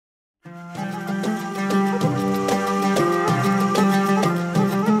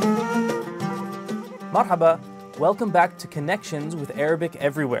Marhaba, welcome back to Connections with Arabic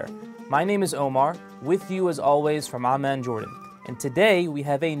Everywhere. My name is Omar, with you as always from Amman, Jordan. And today we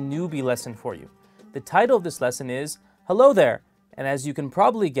have a newbie lesson for you. The title of this lesson is Hello There, and as you can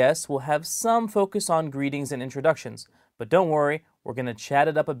probably guess, we'll have some focus on greetings and introductions. But don't worry, we're going to chat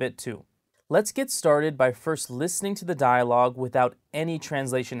it up a bit too. Let's get started by first listening to the dialogue without any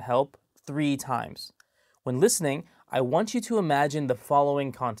translation help 3 times. When listening, I want you to imagine the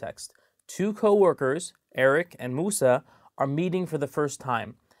following context. 2 co-workers, Eric and Musa, are meeting for the first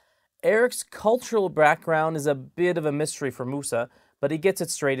time. Eric's cultural background is a bit of a mystery for Musa, but he gets it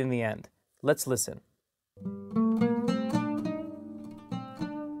straight in the end. Let's listen.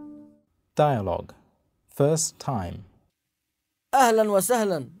 Dialogue. First time. أهلا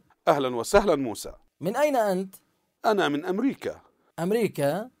وسهلا. أهلا وسهلا موسى. من أين أنت؟ أنا من أمريكا.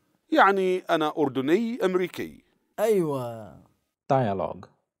 أمريكا؟ يعني أنا أردني أمريكي. أيوة. Dialogue.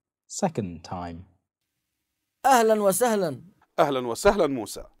 Second time. أهلا وسهلا. أهلا وسهلا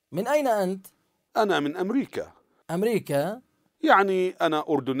موسى. من أين أنت؟ أنا من أمريكا. أمريكا؟ يعني أنا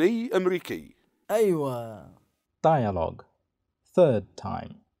أردني أمريكي. أيوة. Dialogue. Third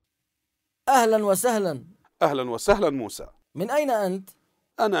time. أهلا وسهلا. أهلا وسهلا موسى. من أين أنت؟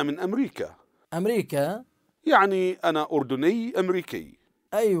 أنا من أمريكا. أمريكا؟ يعني أنا أردني أمريكي.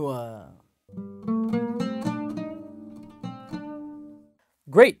 أيوة.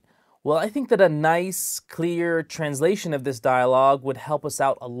 Great! Well, I think that a nice, clear translation of this dialogue would help us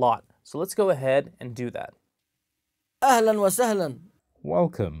out a lot. So let's go ahead and do that. أهلا وسهلا.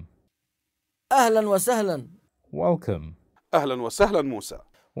 Welcome. أهلا وسهلا. Welcome. أهلا وسهلا موسى.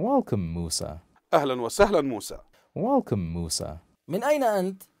 Welcome, Musa. أهلا وسهلا موسى. Welcome, Musa. من أين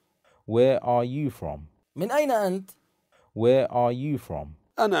أنت؟ Where are you from? من أين أنت؟ Where are you from?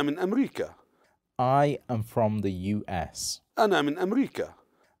 أنا من أمريكا. I am from the US. أنا من أمريكا.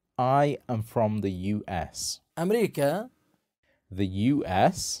 I am from the US. أمريكا؟ The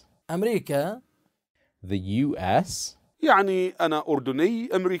US? أمريكا؟ The US? يعني أنا أردني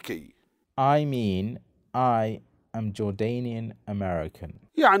أمريكي. I mean, I am Jordanian American.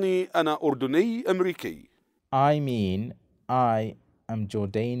 يعني أنا أردني أمريكي. I mean, I am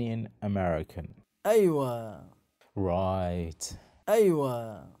Jordanian American. أيوة. Right.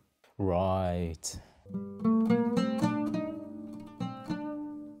 أيوة. Right.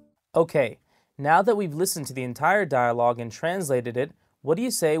 Okay, now that we've listened to the entire dialogue and translated it, what do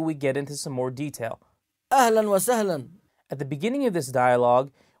you say we get into some more detail? أهلا وسهلا. At the beginning of this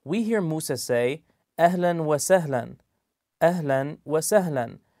dialogue, we hear Musa say, Ahlan wa sahlan, Ahlan wa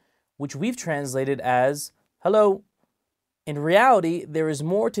sahlan, which we've translated as, hello. In reality, there is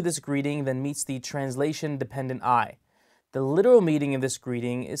more to this greeting than meets the translation-dependent eye. The literal meaning of this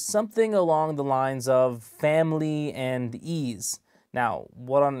greeting is something along the lines of family and ease. Now,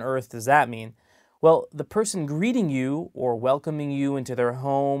 what on earth does that mean? Well, the person greeting you or welcoming you into their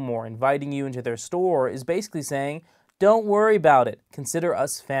home or inviting you into their store is basically saying, don't worry about it, consider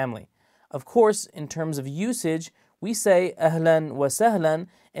us family. Of course, in terms of usage, we say ahlan wa sahlan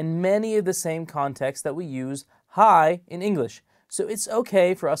in many of the same contexts that we use hi in English, so it's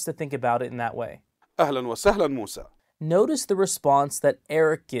okay for us to think about it in that way. أهلا وسهلا موسى. Notice the response that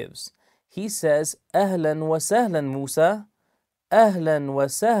Eric gives. He says, Ahlan wa sahlan Musa, Ahlan wa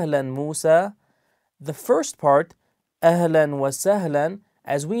sahlan Musa. The first part, Ahlan wa sahlan,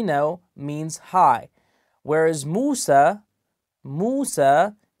 as we know, means hi, whereas Musa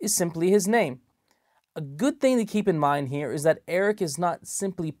is simply his name. A good thing to keep in mind here is that Eric is not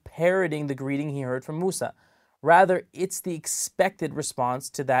simply parroting the greeting he heard from Musa. Rather, it's the expected response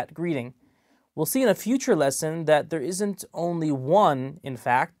to that greeting. We'll see in a future lesson that there isn't only one, in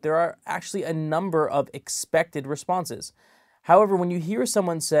fact, there are actually a number of expected responses. However, when you hear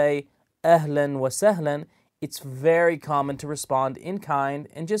someone say, Ahlan wa sahlan, it's very common to respond in kind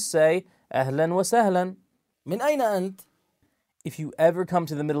and just say, Ahlan wa sahlan. من أين أنت؟ If you ever come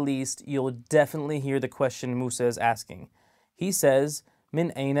to the Middle East, you'll definitely hear the question Musa is asking. He says,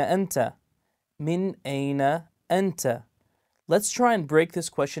 Min aina anta? Min aina anta? Let's try and break this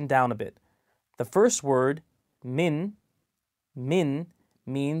question down a bit. The first word, min,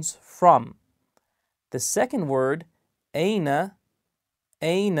 means from. The second word, aina,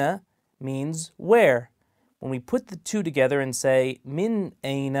 means where. When we put the two together and say min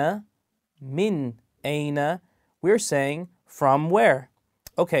aina, we're saying from where.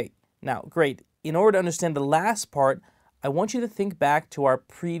 Okay, now great. In order to understand the last part, I want you to think back to our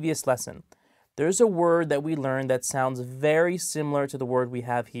previous lesson. There's a word that we learned that sounds very similar to the word we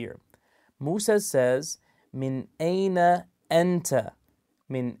have here. Musa says, min aina anta.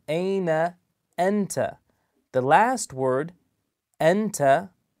 Min aina anta. The last word, anta,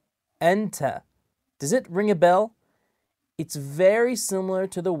 Does it ring a bell? It's very similar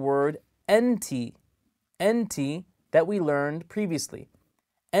to the word enti, that we learned previously.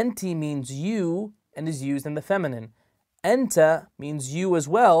 Enti means you and is used in the feminine. Enta means you as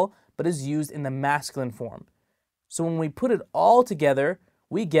well, but is used in the masculine form. So when we put it all together,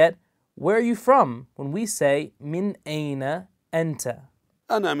 we get, where are you from? When we say min aina enta.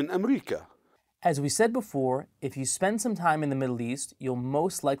 أنا من أمريكا. As we said before, if you spend some time in the Middle East, you'll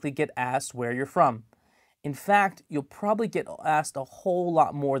most likely get asked where you're from. In fact, you'll probably get asked a whole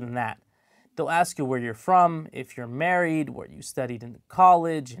lot more than that. They'll ask you where you're from, if you're married, where you studied in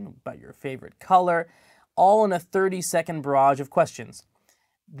college, and about your favorite color, all in a 30-second barrage of questions.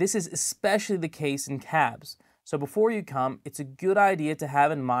 This is especially the case in cabs. So before you come, it's a good idea to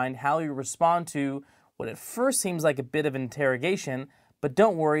have in mind how you respond to what at first seems like a bit of interrogation, but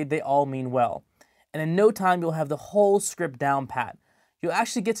don't worry, they all mean well. And in no time, you'll have the whole script down pat. You'll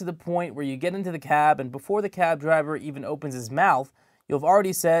actually get to the point where you get into the cab, and before the cab driver even opens his mouth, you'll have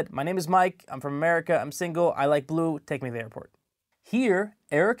already said, my name is Mike, I'm from America, I'm single, I like blue, take me to the airport. Here,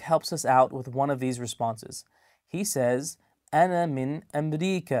 Eric helps us out with one of these responses. He says, أنا من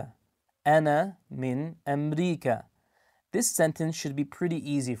أمريكا. أنا من أمريكا. This sentence should be pretty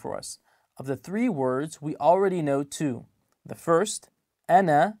easy for us. Of the three words, we already know two. The first,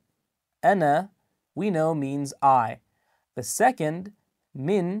 أنا, we know means I. The second,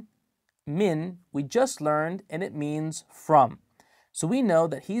 min, we just learned and it means from. So we know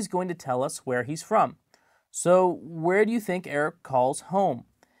that he's going to tell us where he's from. So where do you think Eric calls home?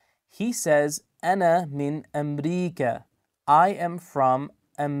 He says, أنا من أمريكا. I am from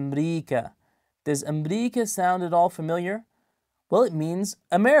America. Does America sound at all familiar? Well, it means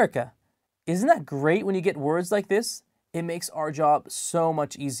America. Isn't that great when you get words like this? It makes our job so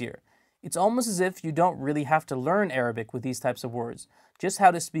much easier. It's almost as if you don't really have to learn Arabic with these types of words, just how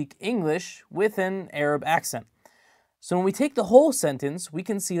to speak English with an Arab accent. So when we take the whole sentence, we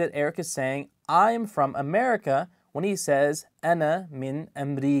can see that Eric is saying, I am from America, when he says, أنا من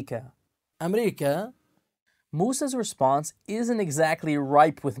أمريكا. أمريكا. Musa's response isn't exactly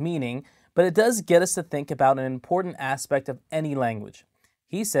ripe with meaning, but it does get us to think about an important aspect of any language.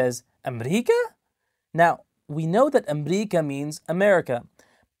 He says, America? Now, we know that America means America,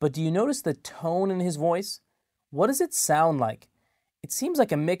 but do you notice the tone in his voice? What does it sound like? It seems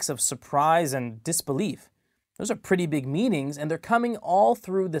like a mix of surprise and disbelief. Those are pretty big meanings, and they're coming all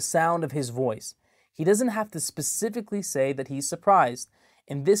through the sound of his voice. He doesn't have to specifically say that he's surprised,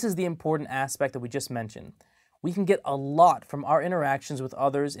 and this is the important aspect that we just mentioned. We can get a lot from our interactions with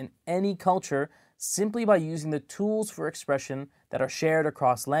others in any culture simply by using the tools for expression that are shared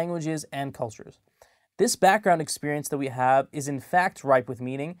across languages and cultures. This background experience that we have is in fact ripe with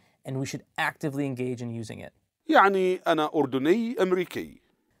meaning, and we should actively engage in using it. يعني أنا أردني أمريكي.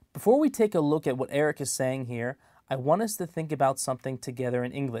 Before we take a look at what Eric is saying here, I want us to think about something together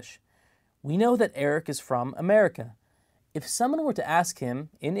in English. We know that Eric is from America. If someone were to ask him,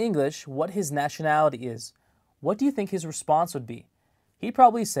 in English, what his nationality is, what do you think his response would be? He'd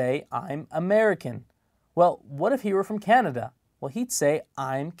probably say, I'm American. Well, what if he were from Canada? Well, he'd say,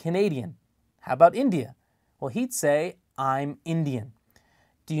 I'm Canadian. How about India? Well, he'd say, I'm Indian.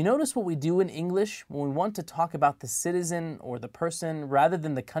 Do you notice what we do in English when we want to talk about the citizen or the person rather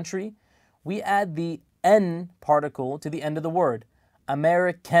than the country? We add the N particle to the end of the word.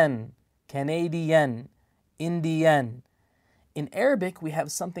 American, Canadian, Indian. In Arabic, we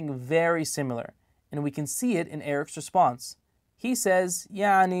have something very similar, and we can see it in Eric's response. He says,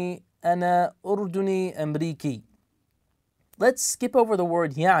 يعني أنا أردني أمريكي. Let's skip over the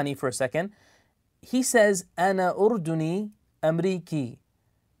word يعني for a second. He says, أنا أردني أمريكي.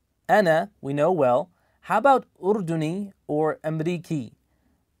 أنا, we know well. How about أردني or أمريكي?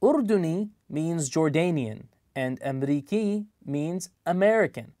 أردني means Jordanian, and أمريكي means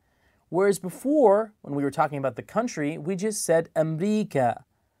American. Whereas before, when we were talking about the country, we just said America.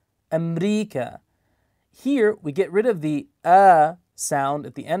 America. Here, we get rid of the sound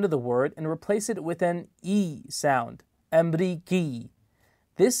at the end of the word and replace it with an E sound. Ameriki.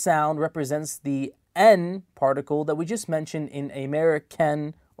 This sound represents the N particle that we just mentioned in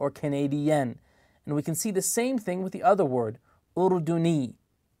American or Canadian. And we can see the same thing with the other word, Urduni.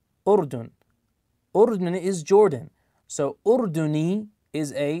 Urdun. Urdun is Jordan. So Urduni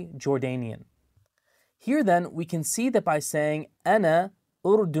is a Jordanian. Here then, we can see that by saying أنا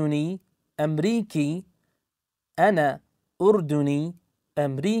أردني أمريكي, أنا أردني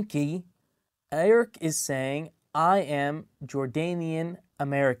أمريكي, Eric is saying, I am Jordanian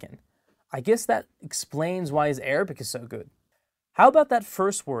American. I guess that explains why his Arabic is so good. How about that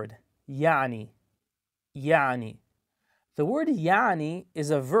first word, يعني? يعني. The word يعني is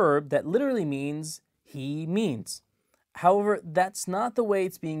a verb that literally means he means. However, that's not the way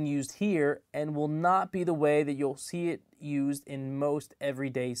it's being used here and will not be the way that you'll see it used in most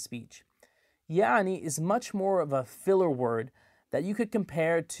everyday speech. Yani is much more of a filler word that you could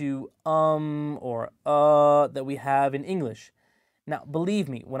compare to or that we have in English. Now, believe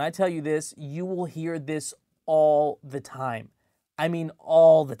me, when I tell you this, you will hear this all the time. I mean,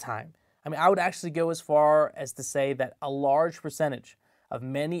 all the time. I would actually go as far as to say that a large percentage of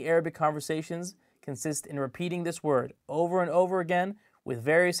many Arabic conversations consist in repeating this word over and over again with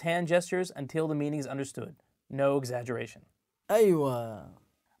various hand gestures until the meaning is understood. No exaggeration. أيوة.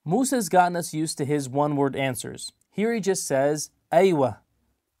 Musa's gotten us used to his one-word answers. Here he just says, aywa,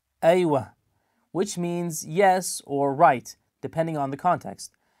 aywa, which means yes or right, depending on the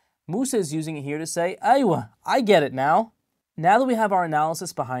context. Musa is using it here to say, aywa, I get it now. Now that we have our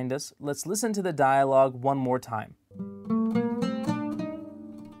analysis behind us, let's listen to the dialogue one more time.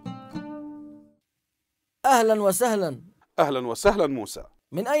 أهلا وسهلا. أهلا وسهلا موسى.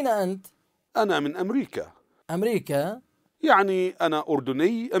 من أين أنت؟ أنا من أمريكا. أمريكا؟ يعني أنا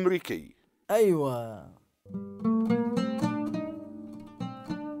أردني أمريكي. أيوة.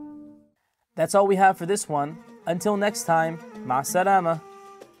 That's all we have for this one. Until next time, مع السلامة.